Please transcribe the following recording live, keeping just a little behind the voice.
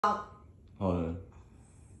Hold on.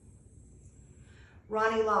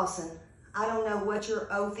 Ronnie Lawson, I don't know what your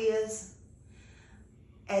oath is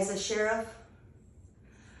as a sheriff,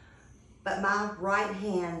 but my right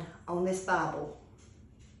hand on this Bible,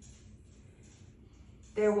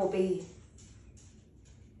 there will be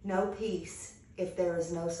no peace if there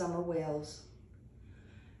is no Summer Wells.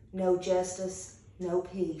 No justice, no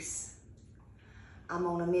peace. I'm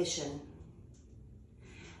on a mission.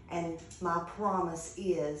 And my promise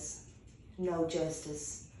is no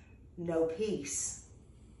justice, no peace.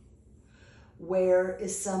 Where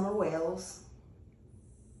is Summer Wells?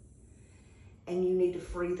 And you need to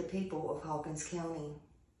free the people of Hawkins County.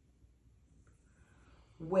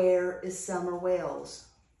 Where is Summer Wells?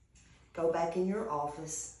 Go back in your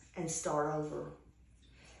office and start over.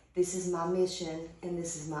 This is my mission and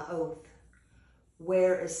this is my oath.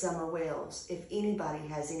 Where is Summer Wells? If anybody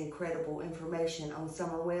has any credible information on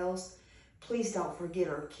Summer Wells, please don't forget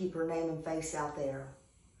her. Keep her name and face out there.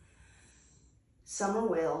 Summer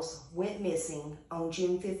Wells went missing on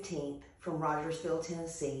June 15th from Rogersville,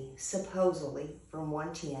 Tennessee, supposedly from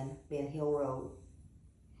 110 Ben Hill Road.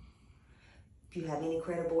 If you have any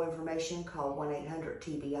credible information, call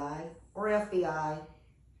 1-800-TBI or FBI.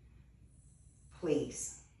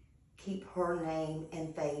 Please keep her name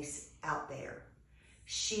and face out there.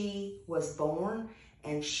 She was born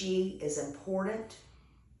and she is important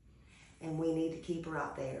and we need to keep her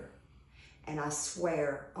out there. And I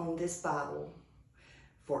swear on this Bible,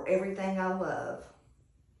 for everything I love,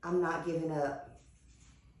 I'm not giving up.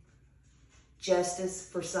 Justice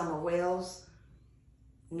for Summer Wells.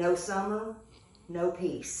 No Summer, no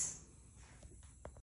peace.